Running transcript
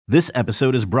This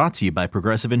episode is brought to you by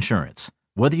Progressive Insurance.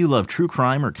 Whether you love true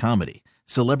crime or comedy,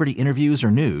 celebrity interviews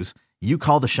or news, you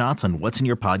call the shots on what's in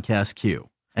your podcast queue.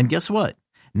 And guess what?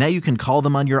 Now you can call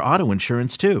them on your auto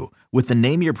insurance too with the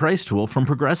Name Your Price tool from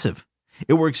Progressive.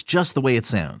 It works just the way it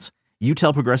sounds. You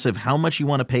tell Progressive how much you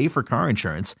want to pay for car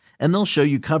insurance, and they'll show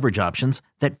you coverage options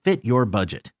that fit your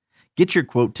budget. Get your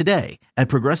quote today at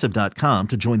Progressive.com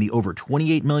to join the over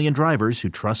 28 million drivers who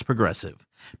trust Progressive.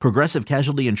 Progressive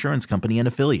Casualty Insurance Company and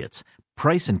Affiliates.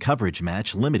 Price and coverage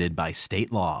match limited by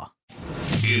state law.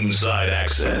 Inside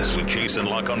Access with Jason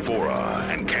LaConfora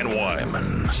and Ken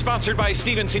Wyman. Sponsored by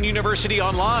Stevenson University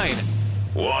Online.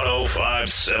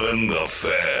 105.7 The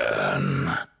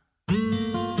Fan.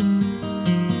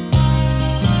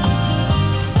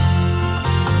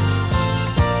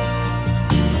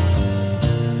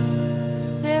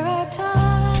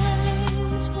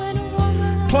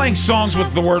 Playing songs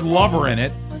with the word lover in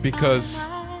it because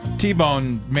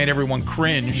T-Bone made everyone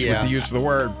cringe with the use of the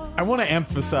word. I want to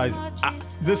emphasize,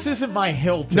 this isn't my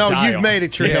hill to no, die you've on. made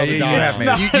it your hill to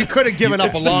die on. You could have given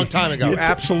up a long time ago. You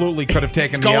absolutely could have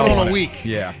taken the going L on a it. week.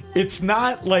 Yeah. It's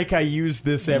not like I use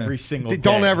this every single day.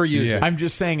 Don't ever use it. I'm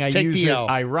just saying I Take use the it L.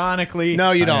 ironically.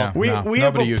 No, you don't. We have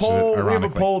nobody a uses poll. it We have a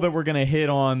ironically. poll that we're going to hit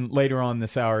on later on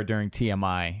this hour during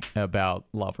TMI about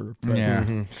lover. But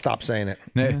Yeah. Stop saying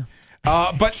it.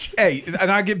 But, hey,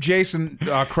 and I give Jason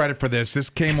credit for this. This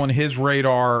came on his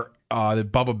radar, the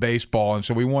Bubba Baseball, and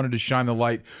so we wanted to shine the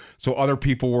light so other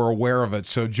people were aware of it.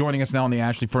 So joining us now on the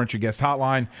Ashley Furniture Guest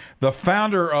Hotline, the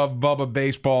founder of Bubba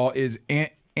Baseball is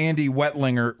Andy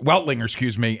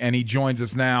Weltlinger, and he joins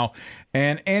us now.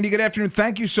 And, Andy, good afternoon.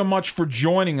 Thank you so much for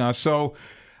joining us. So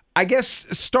I guess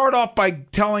start off by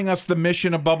telling us the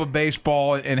mission of Bubba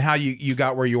Baseball and how you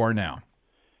got where you are now.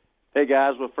 Hey,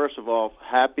 guys. Well, first of all,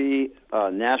 happy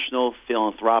National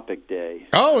Philanthropic Day.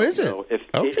 Oh, is it? So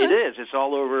Okay. It is. It's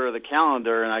all over the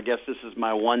calendar, and I guess this is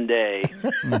my one day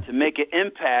to make an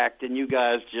impact, and you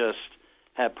guys just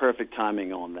have perfect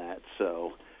timing on that.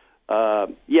 So,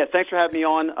 thanks for having me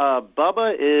on.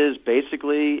 Bubba is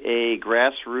basically a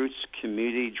grassroots,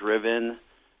 community-driven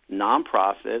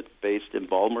nonprofit based in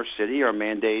Baltimore City. Our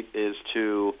mandate is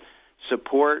to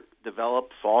support,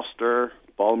 develop, foster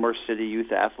Baltimore City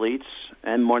youth athletes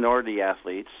and minority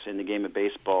athletes in the game of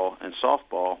baseball and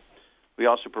softball. We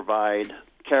also provide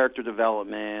character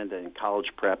development and college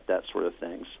prep, that sort of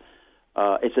things.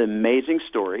 It's an amazing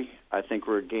story. I think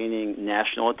we're gaining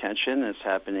national attention. It's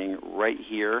happening right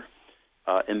here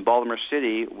in Baltimore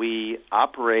City. We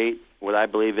operate what I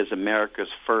believe is America's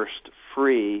first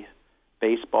free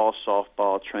baseball,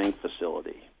 softball training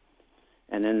facility.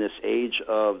 And in this age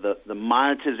of the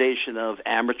monetization of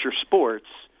amateur sports,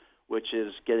 which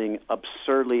is getting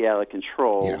absurdly out of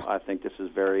control, I think this is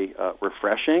very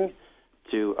refreshing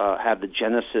to have the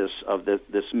genesis of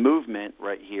this movement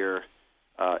right here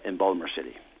in Baltimore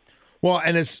City. Well,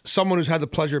 and as someone who's had the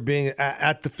pleasure of being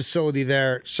at the facility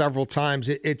there several times,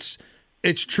 it's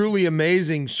truly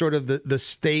amazing, sort of the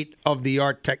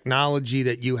state-of-the-art technology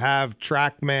that you have,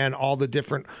 TrackMan, all the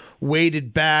different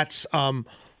weighted bats,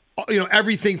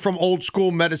 everything from old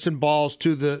school medicine balls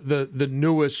to the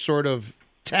newest sort of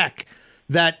tech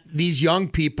that these young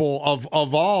people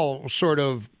of all sort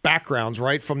of backgrounds,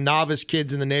 right, from novice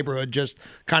kids in the neighborhood just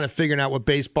kind of figuring out what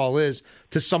baseball is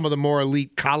to some of the more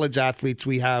elite college athletes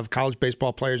we have, college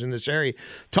baseball players in this area,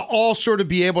 to all sort of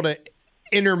be able to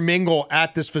intermingle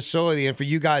at this facility, and for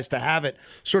you guys to have it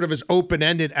sort of as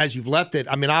open-ended as you've left it.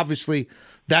 I mean, obviously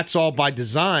that's all by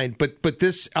design, but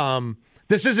this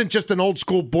this isn't just an old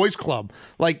school boys club.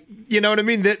 Like, you know what I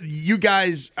mean? That you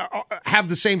guys have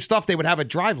the same stuff they would have at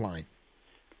Driveline.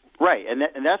 Right, and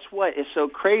that's what is so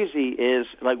crazy is,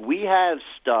 like, we have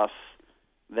stuff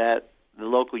that the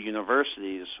local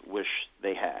universities wish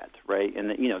they had, right? And,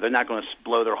 they're not going to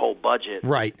blow their whole budget,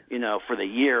 right, for the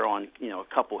year on, a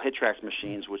couple HitTrax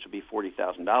machines, which would be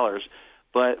 $40,000.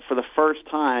 But for the first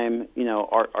time,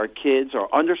 our kids, our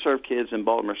underserved kids in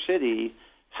Baltimore City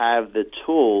have the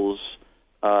tools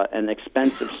and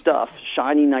expensive stuff,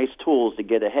 shiny, nice tools to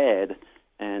get ahead.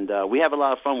 And we have a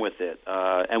lot of fun with it.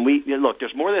 And look,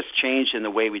 there's more that's changed in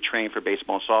the way we train for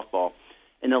baseball and softball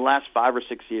in the last 5 or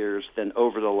 6 years than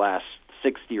over the last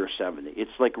 60 or 70.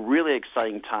 It's like really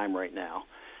exciting time right now.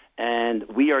 And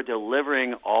we are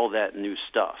delivering all that new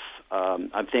stuff.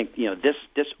 I think,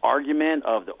 this argument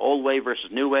of the old way versus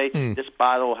new way, this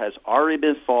battle has already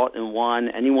been fought and won.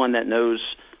 Anyone that knows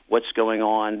what's going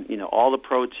on, all the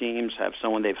pro teams have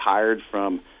someone they've hired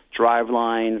from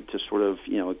Driveline to sort of,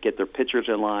 get their pitchers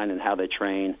in line and how they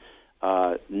train.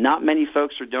 Not many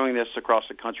folks are doing this across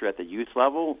the country at the youth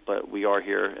level, but we are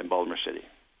here in Baltimore City.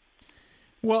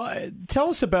 Well, tell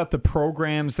us about the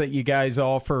programs that you guys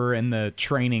offer and the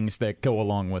trainings that go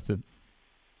along with it.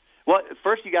 Well,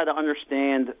 first you got to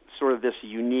understand sort of this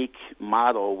unique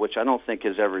model, which I don't think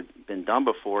has ever been done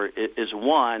before. It is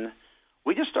one,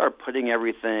 we just started putting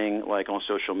everything like on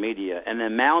social media, and the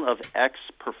amount of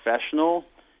ex-professional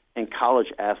and college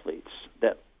athletes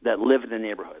that live in the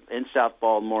neighborhood, in South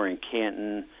Baltimore, in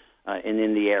Canton, and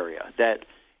in the area, that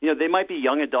they might be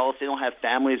young adults, they don't have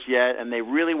families yet, and they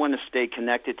really want to stay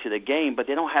connected to the game, but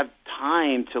they don't have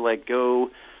time to like go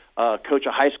coach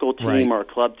a high school team or a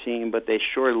club team, but they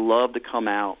sure love to come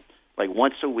out like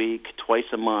once a week, twice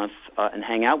a month, and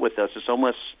hang out with us. It's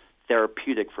almost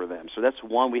therapeutic for them. So that's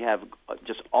one. We have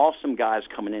just awesome guys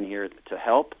coming in here to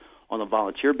help on a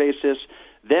volunteer basis.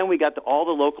 Then we got all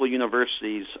the local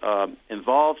universities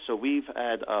involved. So we've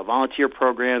had volunteer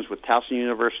programs with Towson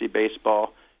University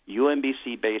Baseball,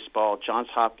 UMBC Baseball, Johns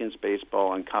Hopkins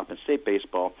Baseball, and Coppin State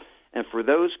Baseball. And for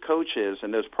those coaches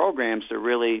and those programs to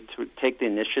really to take the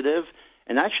initiative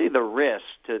and actually the risk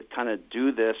to kind of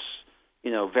do this,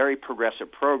 very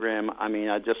progressive program, I mean,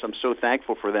 I'm so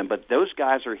thankful for them. But those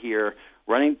guys are here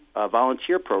running a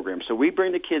volunteer program. So we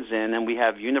bring the kids in, and we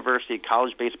have university,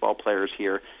 college baseball players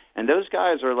here. And those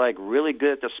guys are like really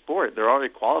good at the sport. They're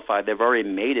already qualified. They've already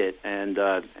made it, and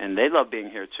they love being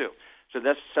here too. So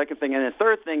that's the second thing. And the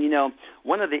third thing,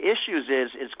 one of the issues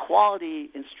is quality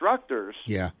instructors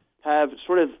have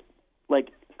sort of like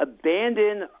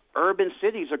abandoned urban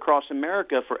cities across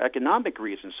America for economic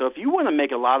reasons. So if you want to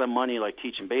make a lot of money like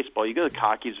teaching baseball, you go to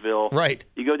Cockeysville. Right.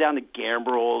 You go down to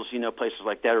Gambrels, places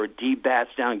like that, or D-Bats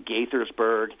down in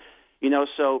Gaithersburg.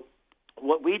 So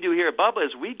what we do here at Bubba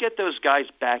is we get those guys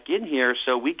back in here.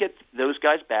 So we get those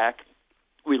guys back.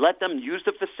 We let them use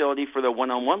the facility for their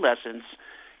one-on-one lessons.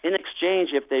 In exchange,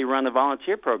 if they run a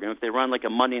volunteer program, if they run like a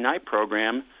Monday night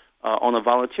program on a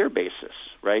volunteer basis,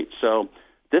 right? So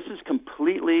this is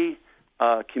completely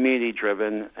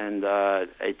community-driven, and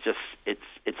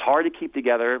it's hard to keep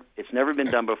together. It's never been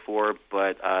done before,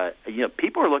 but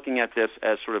people are looking at this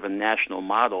as sort of a national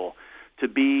model to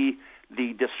be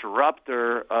the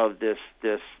disruptor of this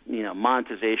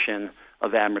monetization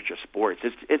of amateur sports.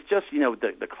 It's just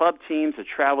the club teams, the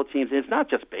travel teams. And it's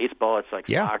not just baseball. It's like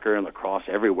soccer and lacrosse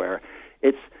everywhere.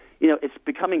 It's it's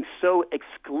becoming so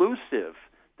exclusive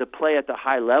to play at the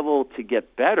high level to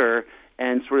get better,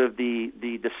 and sort of the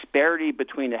disparity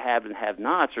between the have and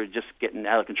have-nots are just getting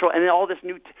out of control. And then all this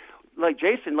new, like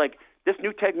Jason, like this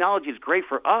new technology is great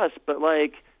for us, but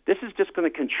like this is just going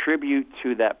to contribute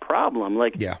to that problem.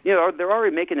 Like they're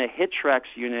already making a HitTrax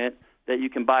unit that you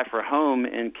can buy for home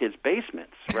in kids'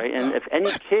 basements, right? And if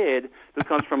any kid who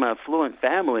comes from an affluent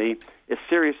family is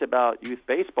serious about youth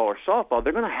baseball or softball,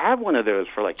 they're going to have one of those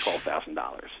for like $12,000.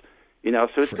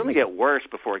 So it's going to get worse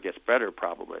before it gets better,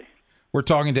 probably. We're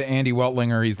talking to Andy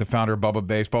Weltlinger. He's the founder of Bubba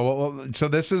Baseball. Well, so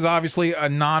this is obviously a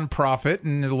nonprofit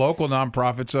and a local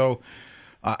nonprofit. So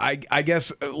I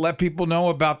guess let people know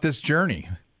about this journey.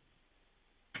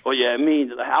 Well, yeah, I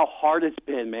mean, how hard it's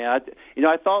been, man.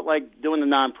 I thought like doing the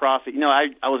nonprofit.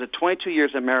 I was at 22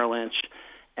 years at Merrill Lynch,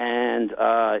 and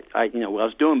I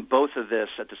was doing both of this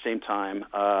at the same time.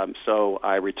 So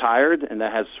I retired, and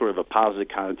that has sort of a positive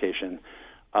connotation.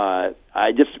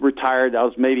 I just retired. I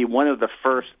was maybe one of the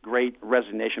first great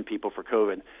resignation people for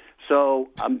COVID. So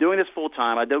I'm doing this full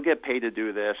time. I don't get paid to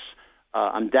do this.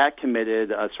 I'm that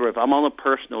committed. I'm on a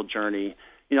personal journey.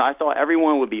 I thought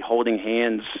everyone would be holding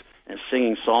hands and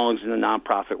singing songs in the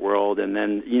nonprofit world, and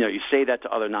then you say that to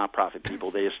other nonprofit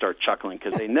people, they just start chuckling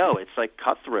because they know it's like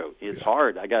cutthroat. It's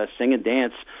hard. I got to sing and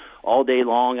dance all day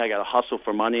long. I got to hustle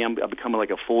for money. I'm becoming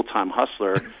like a full-time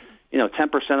hustler.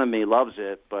 10% of me loves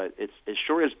it, but it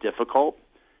sure is difficult.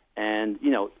 And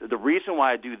the reason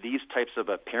why I do these types of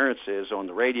appearances on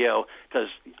the radio, because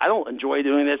I don't enjoy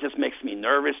doing this. This makes me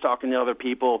nervous talking to other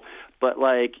people. But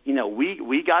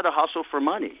we got to hustle for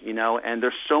money, and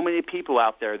there's so many people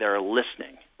out there that are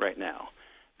listening right now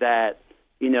that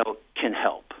can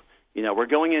help. We're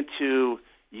going into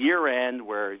year end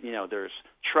where there's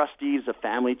trustees of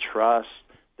family trusts.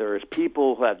 There's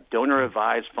people who have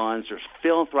donor-advised funds. There's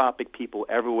philanthropic people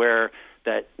everywhere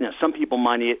that some people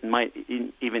might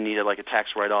even need like a tax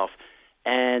write-off.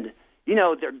 And,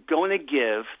 they're going to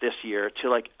give this year to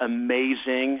like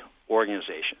amazing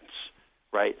organizations,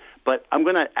 right? But I'm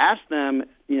going to ask them,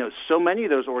 so many of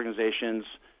those organizations,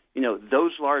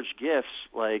 those large gifts,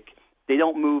 like they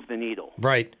don't move the needle.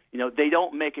 Right. They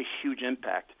don't make a huge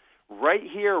impact. Right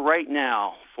here, right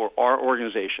now, for our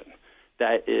organization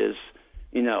that is –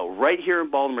 right here in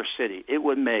Baltimore City, it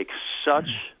would make such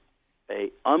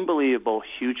a unbelievable,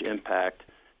 huge impact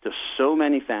to so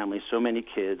many families, so many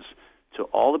kids, to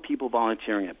all the people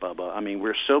volunteering at Bubba. I mean,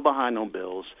 we're so behind on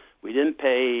bills. We didn't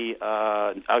pay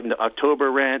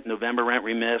October rent, November rent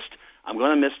we missed. I'm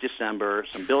going to miss December.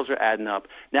 Some bills are adding up.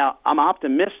 Now, I'm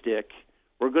optimistic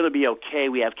we're going to be okay.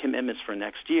 We have commitments for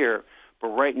next year. But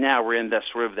right now we're in that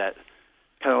sort of that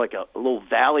kind of like a little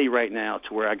valley right now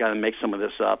to where I got to make some of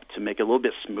this up to make it a little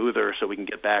bit smoother so we can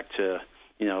get back to,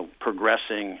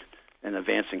 progressing and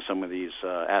advancing some of these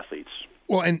athletes.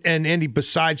 Well, and Andy,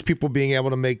 besides people being able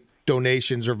to make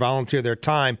donations or volunteer their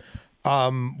time,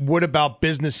 what about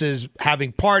businesses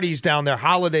having parties down there,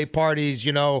 holiday parties,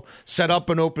 set up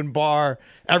an open bar?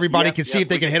 Everybody can see if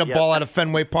they can hit a ball out of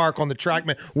Fenway Park on the track.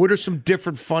 What are some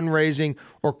different fundraising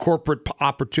or corporate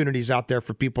opportunities out there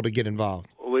for people to get involved?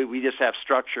 We just have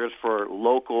structures for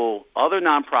local other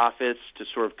nonprofits to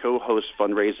sort of co-host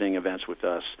fundraising events with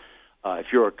us. If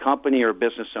you're a company or a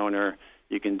business owner,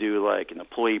 you can do like an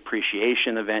employee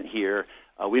appreciation event here.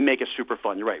 We make it super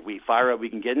fun. You're right. We fire up. We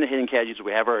can get in the hitting caddies.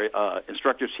 We have our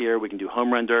instructors here. We can do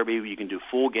home run derby. You can do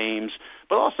full games.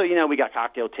 But also, we got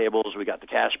cocktail tables. We got the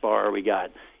cash bar. We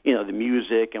got, the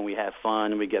music, and we have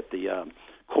fun. We get the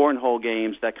cornhole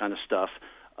games, that kind of stuff.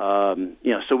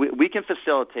 So we can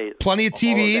facilitate. Plenty of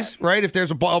TVs, right? If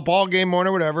there's a ball game on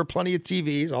or whatever, plenty of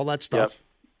TVs, all that stuff.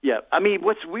 Yep. I mean,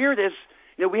 what's weird is,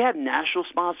 we have national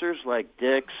sponsors like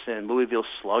Dick's and Louisville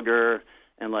Slugger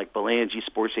and like Belanger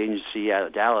Sports Agency out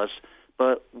of Dallas,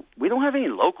 but we don't have any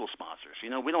local sponsors. We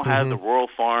don't have the Rural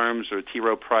Farms or T.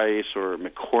 Rowe Price or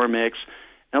McCormick's.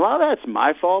 And a lot of that's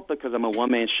my fault because I'm a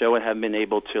one-man show and haven't been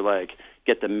able to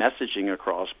get the messaging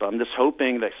across. But I'm just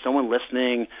hoping that someone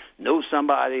listening knows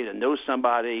somebody that knows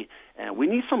somebody, and we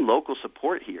need some local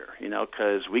support here,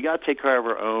 because we got to take care of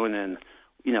our own. And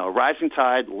a rising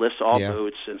tide lifts all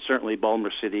boats, and certainly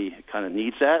Baltimore City kind of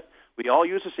needs that. We all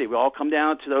use the city. We all come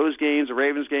down to those games, the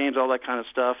Ravens games, all that kind of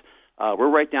stuff. We're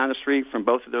right down the street from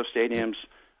both of those stadiums.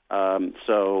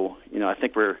 So, I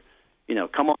think we're,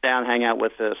 come on down, hang out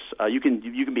with us. You can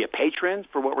be a patron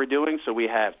for what we're doing. So we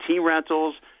have team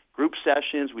rentals, group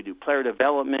sessions. We do player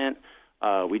development.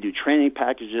 We do training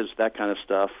packages, that kind of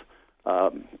stuff.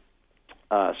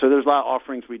 So there's a lot of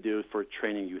offerings we do for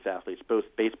training youth athletes, both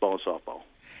baseball and softball.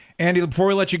 Andy, before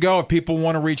we let you go, if people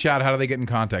want to reach out, how do they get in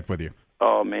contact with you?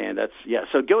 Oh, man,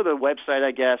 so go to the website,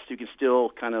 I guess. You can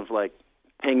still kind of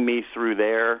ping me through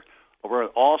there. We're on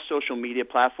all social media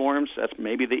platforms. That's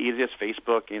maybe the easiest: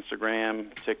 Facebook, Instagram,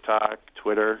 TikTok,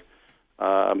 Twitter.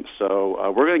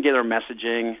 So we're going to get our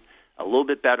messaging a little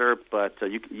bit better, but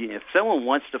if someone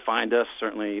wants to find us,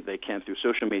 certainly they can through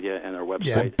social media and our website.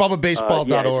 Yeah,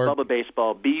 BubbaBaseball.org. Bubba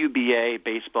Baseball, BUBA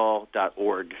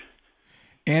baseball.org.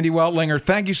 Andy Weltlinger,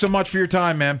 thank you so much for your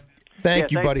time, man.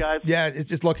 Thank you, buddy. Guys. Yeah, it's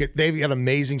just they've got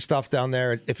amazing stuff down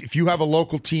there. If you have a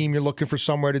local team, you're looking for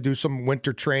somewhere to do some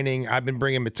winter training. I've been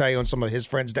bringing Mateo and some of his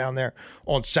friends down there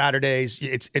on Saturdays.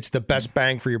 It's the best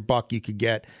bang for your buck you could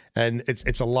get, and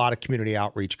it's a lot of community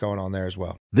outreach going on there as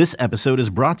well. This episode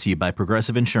is brought to you by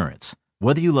Progressive Insurance.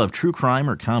 Whether you love true crime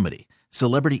or comedy,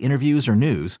 celebrity interviews or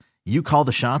news, you call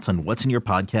the shots on what's in your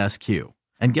podcast queue.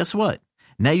 And guess what?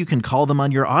 Now you can call them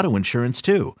on your auto insurance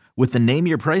too with the Name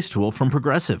Your Price tool from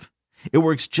Progressive. It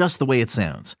works just the way it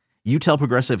sounds. You tell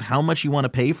Progressive how much you want to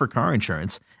pay for car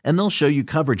insurance, and they'll show you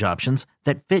coverage options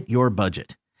that fit your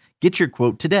budget. Get your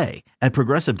quote today at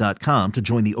Progressive.com to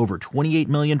join the over 28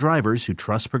 million drivers who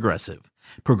trust Progressive.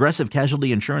 Progressive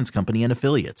Casualty Insurance Company and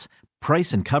Affiliates.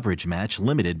 Price and coverage match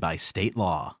limited by state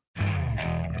law.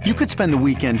 You could spend the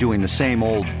weekend doing the same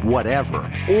old whatever,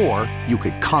 or you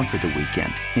could conquer the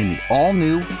weekend in the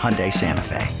all-new Hyundai Santa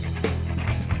Fe.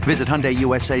 Visit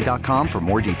HyundaiUSA.com for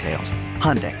more details.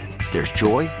 Hyundai, there's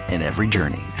joy in every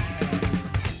journey.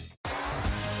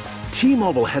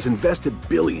 T-Mobile has invested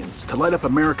billions to light up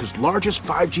America's largest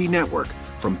 5G network,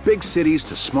 from big cities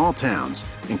to small towns,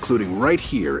 including right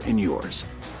here in yours.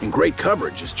 And great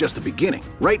coverage is just the beginning.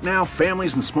 Right now,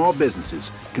 families and small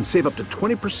businesses can save up to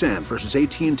 20% versus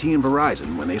AT&T and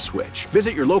Verizon when they switch.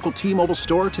 Visit your local T-Mobile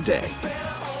store today.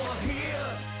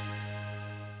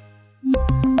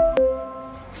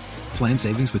 Plan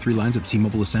savings with 3 lines of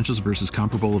T-Mobile Essentials versus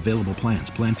comparable available plans.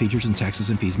 Plan features and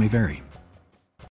taxes and fees may vary.